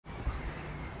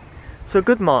So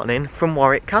good morning from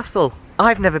Warwick Castle.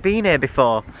 I've never been here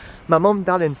before. My mum,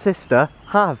 dad and sister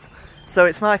have. So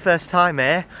it's my first time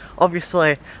here.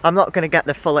 Obviously I'm not going to get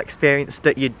the full experience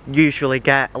that you usually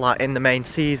get like in the main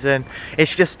season.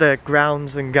 It's just the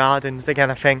grounds and gardens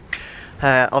again, I think.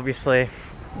 Obviously,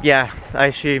 yeah, I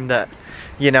assume that,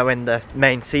 you know, in the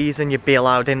main season you'd be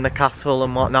allowed in the castle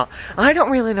and whatnot. I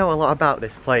don't really know a lot about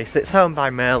this place. It's owned by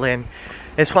Merlin.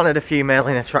 It's one of the few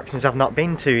Merlin attractions I've not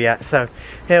been to yet. So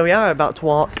here we are, about to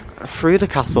walk through the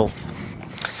castle.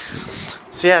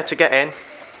 So yeah, to get in,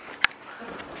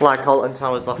 like Alton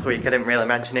Towers last week, I didn't really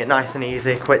mention it, nice and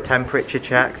easy, quick temperature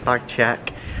check, bag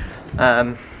check.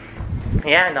 Yeah,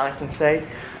 nice and safe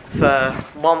for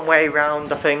one way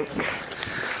round, I think.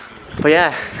 But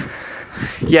yeah,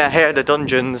 here are the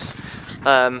dungeons.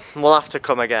 We'll have to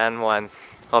come again when,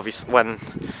 obviously, when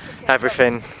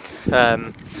everything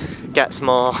gets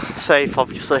more safe,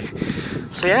 obviously.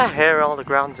 So yeah, here are all the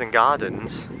grounds and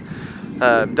gardens.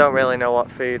 Don't really know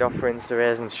what food offerings there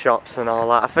is and shops and all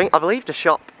that. I believe the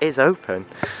shop is open.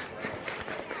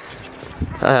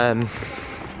 So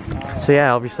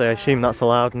yeah, obviously I assume that's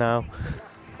allowed now.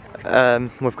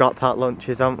 We've got packed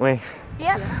lunches, haven't we?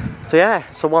 Yeah. So yeah,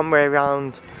 it's a one-way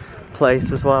round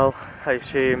place as well, I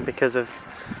assume, because of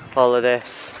all of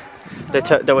this.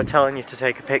 They were telling you to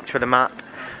take a picture of the map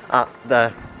at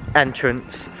the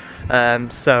entrance,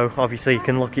 so obviously you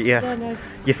can look at your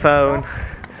phone,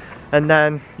 and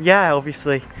then yeah,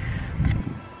 obviously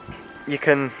you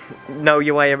can know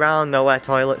your way around, know where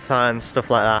toilets are and stuff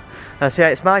like that. So yeah,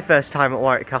 it's my first time at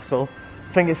Warwick Castle.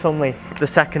 I think it's only the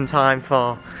second time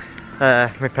for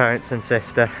my parents and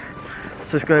sister,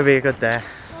 so it's going to be a good day.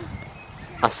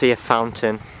 I see a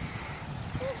fountain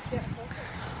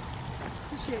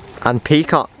and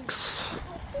peacocks.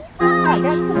 Can't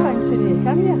get to the fountain here,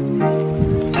 can you?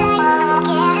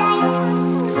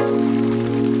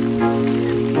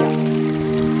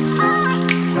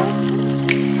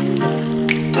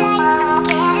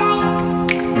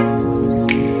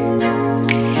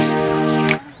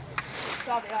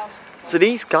 So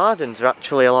these gardens are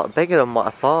actually a lot bigger than what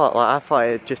I thought. Like, I thought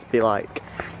it'd just be like,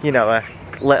 you know, a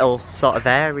little sort of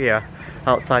area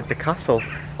outside the castle.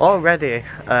 Already,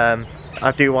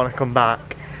 I do want to come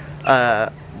back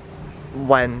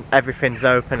when everything's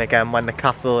open again, when the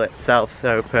castle itself's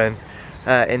open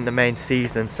in the main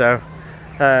season. So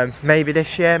maybe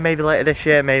this year, maybe later this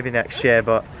year, maybe next year,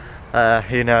 but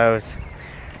who knows.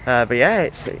 But yeah,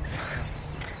 it's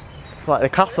like the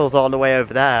castle's all the way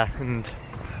over there and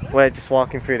we're just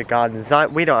walking through the gardens.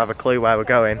 We don't have a clue where we're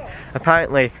going.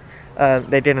 Apparently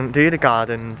they didn't do the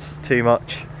gardens too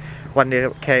much when they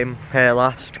came here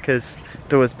last, because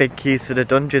there was big queues for the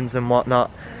dungeons and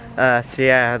whatnot. So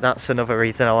yeah, that's another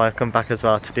reason I want to come back as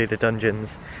well, to do the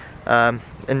dungeons. And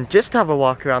just have a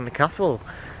walk around the castle.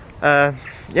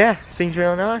 Yeah, seems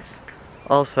really nice.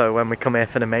 Also, when we come here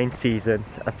for the main season,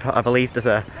 I believe there's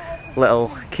a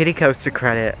little kiddie coaster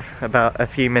credit about a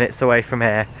few minutes away from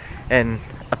here in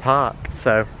a park.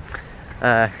 So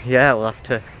yeah, we'll have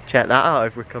to check that out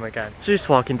if we come again. So just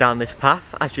walking down this path,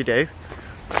 as you do,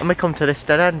 and we come to this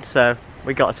dead end, so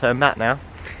we got to turn back now.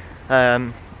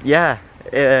 Yeah,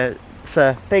 it's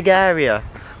a big area,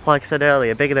 like I said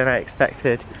earlier, bigger than I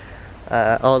expected.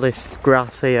 All this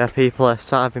grass here, people are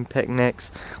having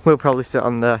picnics. We'll probably sit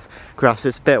on the grass.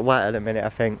 It's a bit wet at the minute, I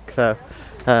think, so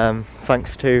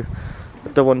thanks to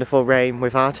the wonderful rain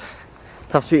we've had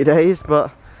past few days.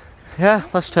 But yeah,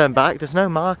 let's turn back. There's no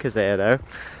markers here though,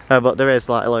 but there is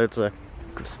like loads of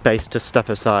space to step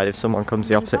aside if someone comes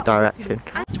the opposite direction.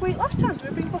 Wait, last time, did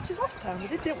we bring butties last time? We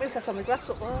didn't we? Sat on the grass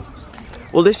up there.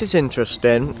 Well, this is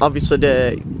interesting. Obviously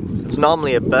there's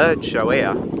normally a bird show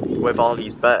here with all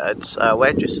these birds.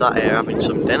 We're just sat here having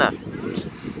some dinner,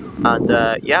 and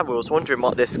yeah, we was wondering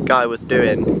what this guy was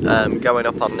doing going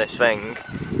up on this thing,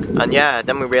 and yeah,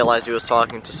 then we realised he was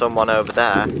talking to someone over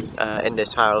there in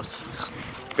this house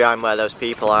behind where those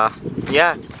people are.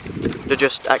 Yeah, they're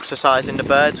just exercising the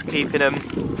birds, keeping them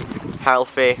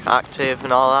healthy, active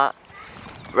and all that,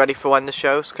 ready for when the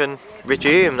shows can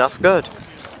resume. That's good.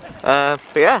 But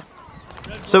yeah,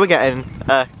 so we're getting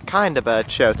a kind of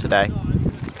bird show today.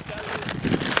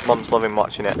 Mum's loving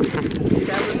watching it.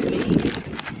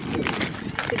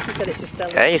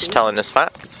 Yeah, he's telling us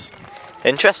facts.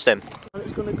 Interesting.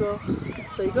 It's gonna go.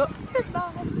 There you go.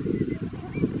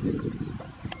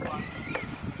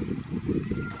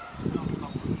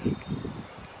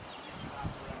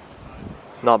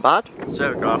 Not bad. So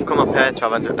there we go, I've come up here to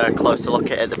have a closer look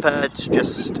at it. The bird's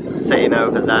just sitting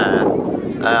over there.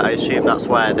 I assume that's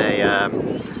where they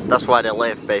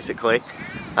live, basically.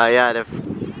 Yeah,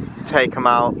 they've take them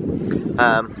out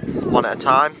one at a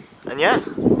time, and yeah,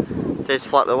 Just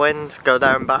flap the winds, go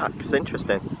there and back. It's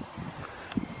interesting.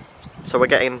 So we're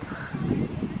getting,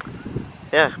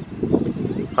 yeah,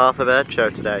 half a bird show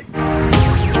today.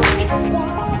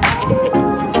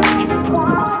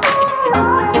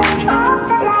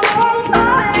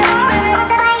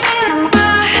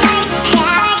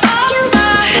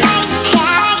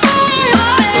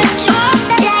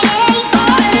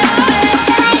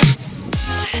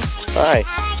 Hi.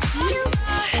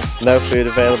 No food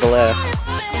available here.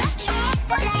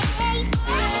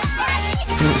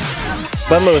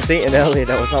 When we was eating earlier,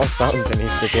 there was all sound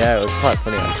beneath the air. It was quite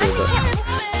funny actually, but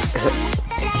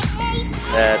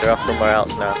yeah, they're off somewhere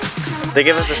else now. They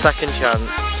give us a second chance.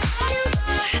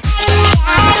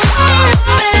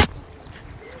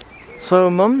 So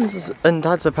Mum's and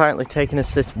Dad's apparently taken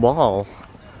us this wall.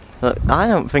 Look, I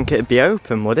don't think it'd be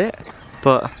open, would it?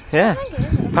 But yeah,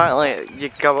 apparently you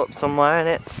go up somewhere and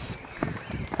it's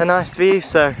a nice view,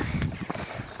 so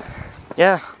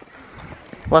yeah.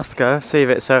 Let's go, see if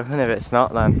it's open. If it's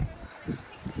not, then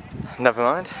never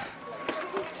mind.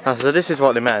 Oh, so this is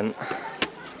what they meant.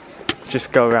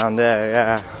 Just go around there,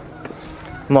 yeah.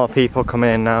 More people coming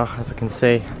in now, as I can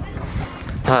see.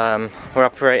 We're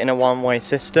operating a one-way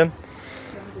system.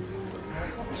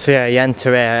 So yeah, you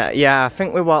enter here. Yeah, I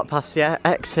think we walked past the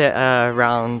exit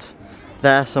around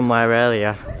there somewhere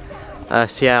earlier.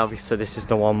 So yeah, obviously this is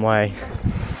the one-way.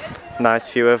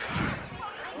 Nice view of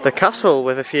the castle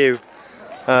with a few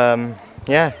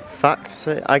yeah, facts,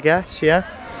 I guess, yeah.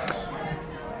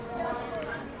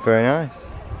 Very nice.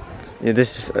 Yeah,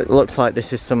 it looks like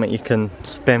this is something you can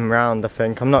spin round, I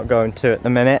think. I'm not going to at the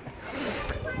minute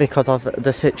because of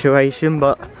the situation,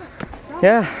 but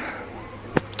yeah.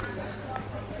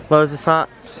 Loads of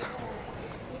facts.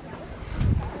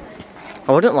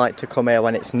 I wouldn't like to come here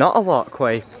when it's not a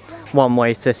walkway,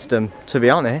 one-way system, to be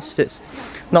honest. It's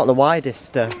not the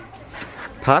widest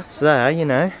paths there, you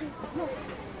know.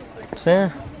 So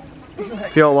yeah,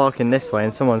 if you're walking this way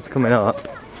and someone's coming up,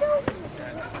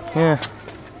 yeah.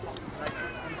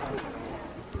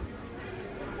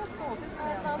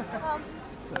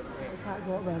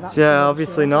 So yeah,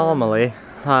 obviously normally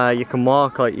you can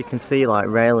walk, like you can see like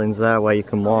railings there where you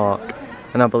can walk,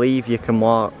 and I believe you can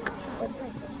walk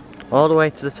all the way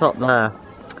to the top there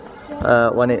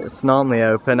when it's normally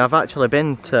open. I've actually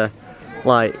been to,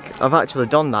 like, I've actually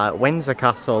done that at Windsor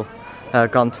Castle,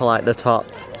 gone to like the top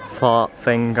fort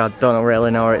thing. I don't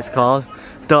really know what it's called.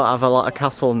 Don't have a lot of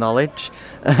castle knowledge.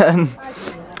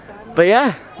 But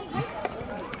yeah,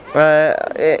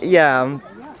 yeah,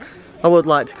 I would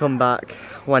like to come back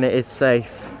when it is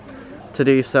safe to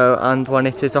do so and when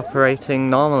it is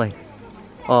operating normally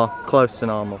or close to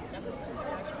normal.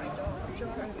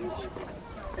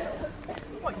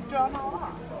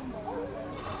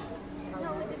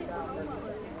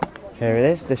 Here it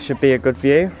is. This should be a good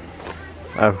view.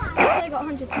 Oh.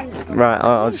 Right,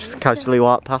 I'll just casually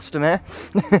walk past them here.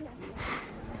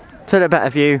 To a better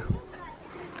view.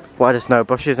 Why there's no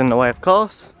bushes in the way, of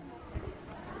course.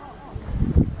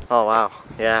 Oh wow,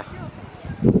 yeah.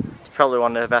 It's probably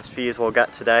one of the best views we'll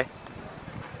get today.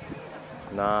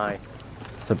 Nice.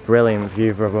 It's a brilliant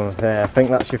view from up here. I think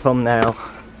that's your thumbnail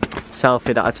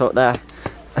selfie that I took there.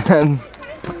 But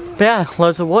yeah,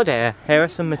 loads of wood here. Here are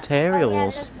some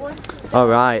materials.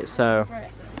 Alright, so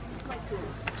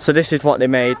this is what they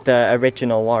made the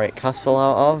original Warwick Castle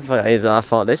out of. I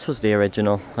thought this was the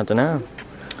original. I don't know.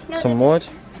 Some wood.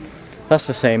 That's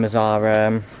the same as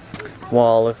our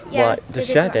wall of like the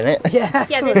shed, isn't it? Yeah,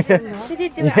 they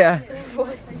did do it. Yeah.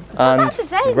 And That's the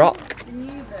same.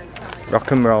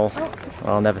 rock and roll.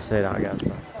 I'll never say that again.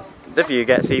 So. The view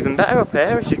gets even better up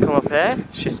here as you come up here.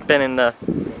 She's spinning the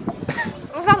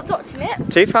Without touching it.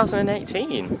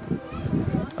 2018.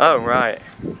 Oh right.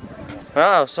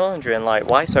 Well, I was wondering, like,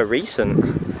 why so recent?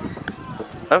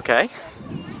 Okay.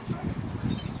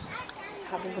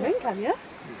 That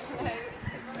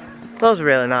was a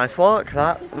really nice walk,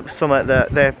 that. Something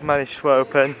that they've managed to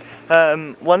open.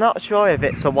 We're not sure if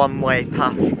it's a one-way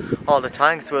path all the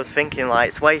time, so I was thinking, like,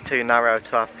 it's way too narrow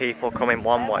to have people coming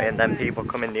one way and then people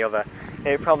coming the other.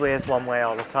 It probably is one way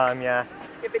all the time, yeah.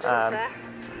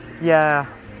 Yeah.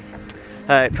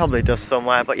 It probably does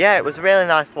somewhere, but yeah, it was a really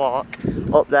nice walk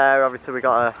up there. Obviously we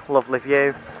got a lovely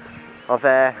view of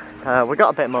there. We got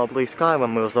a bit more blue sky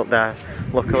when we was up there,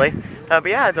 luckily. But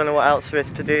yeah, I don't know what else there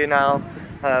is to do now.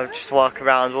 Just walk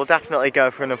around. We'll definitely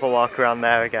go for another walk around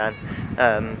there again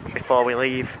before we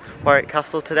leave Warwick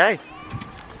Castle today.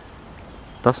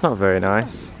 That's not very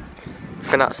nice. I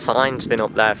think that sign's been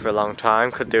up there for a long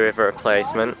time. Could do with a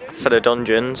replacement for the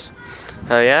dungeons.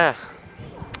 Yeah.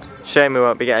 Shame we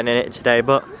won't be getting in it today,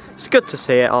 but it's good to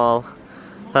see it all.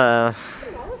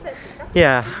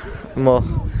 Yeah, and we're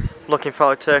looking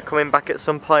forward to coming back at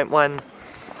some point when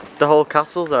the whole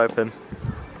castle's open.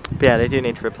 But yeah, they do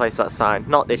need to replace that sign.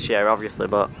 Not this year, obviously,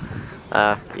 but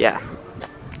yeah,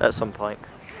 at some point.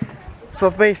 So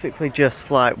I've basically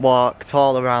just like walked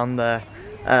all around the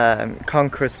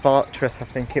Conqueror's Fortress, I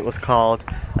think it was called,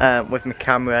 with my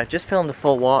camera. Just filmed a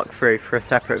full walkthrough for a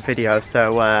separate video,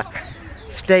 so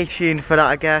stay tuned for that,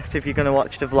 I guess, if you're going to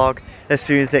watch the vlog as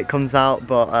soon as it comes out.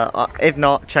 But if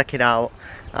not, check it out,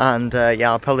 and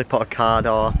yeah, I'll probably put a card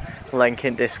or link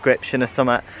in description or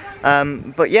something.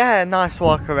 But yeah, nice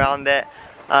walk around it.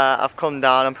 I've come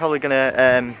down. I'm probably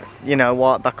gonna you know,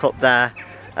 walk back up there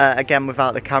again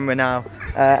without the camera now.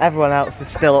 Everyone else is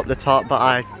still up the top, but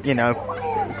I, you know,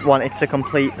 wanted to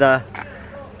complete the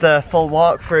full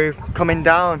walkthrough coming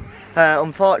down.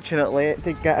 Unfortunately, it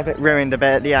did get a bit ruined a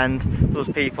bit at the end. There was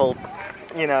people,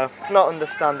 you know, not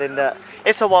understanding that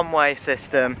it's a one-way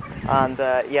system, and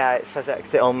yeah, it says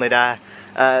exit only there.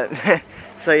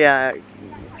 So yeah,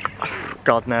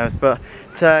 God knows, but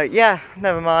yeah,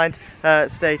 never mind.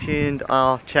 Stay tuned,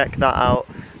 I'll check that out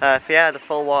for yeah, the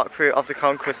full walkthrough of the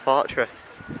Conqueror's Fortress.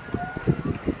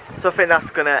 So I think that's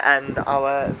going to end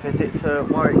our visit to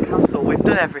Warwick Castle. We've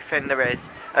done everything there is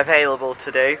available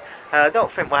to do. I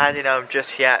don't think we're heading home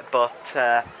just yet, but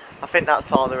I think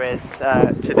that's all there is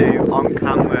to do on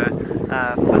camera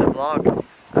for the vlog.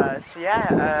 So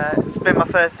yeah, it's been my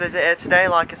first visit here today,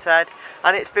 like I said,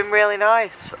 and it's been really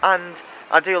nice, and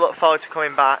I do look forward to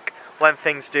coming back when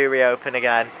things do reopen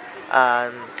again.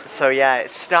 So yeah, it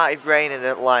started raining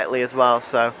lightly as well,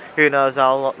 so who knows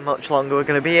how much longer we're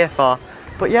going to be here for.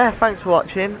 But yeah, thanks for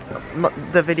watching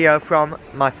the video from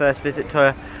my first visit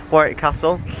to Warwick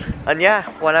Castle. And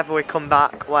yeah, whenever we come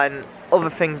back, when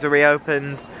other things are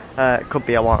reopened, it could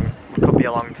be a long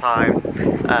time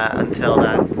until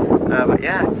then. But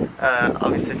yeah,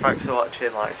 obviously thanks for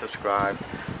watching, like, subscribe,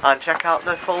 and check out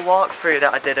the full walkthrough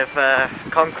that I did of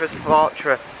Conqueror's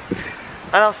Fortress.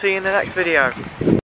 And I'll see you in the next video.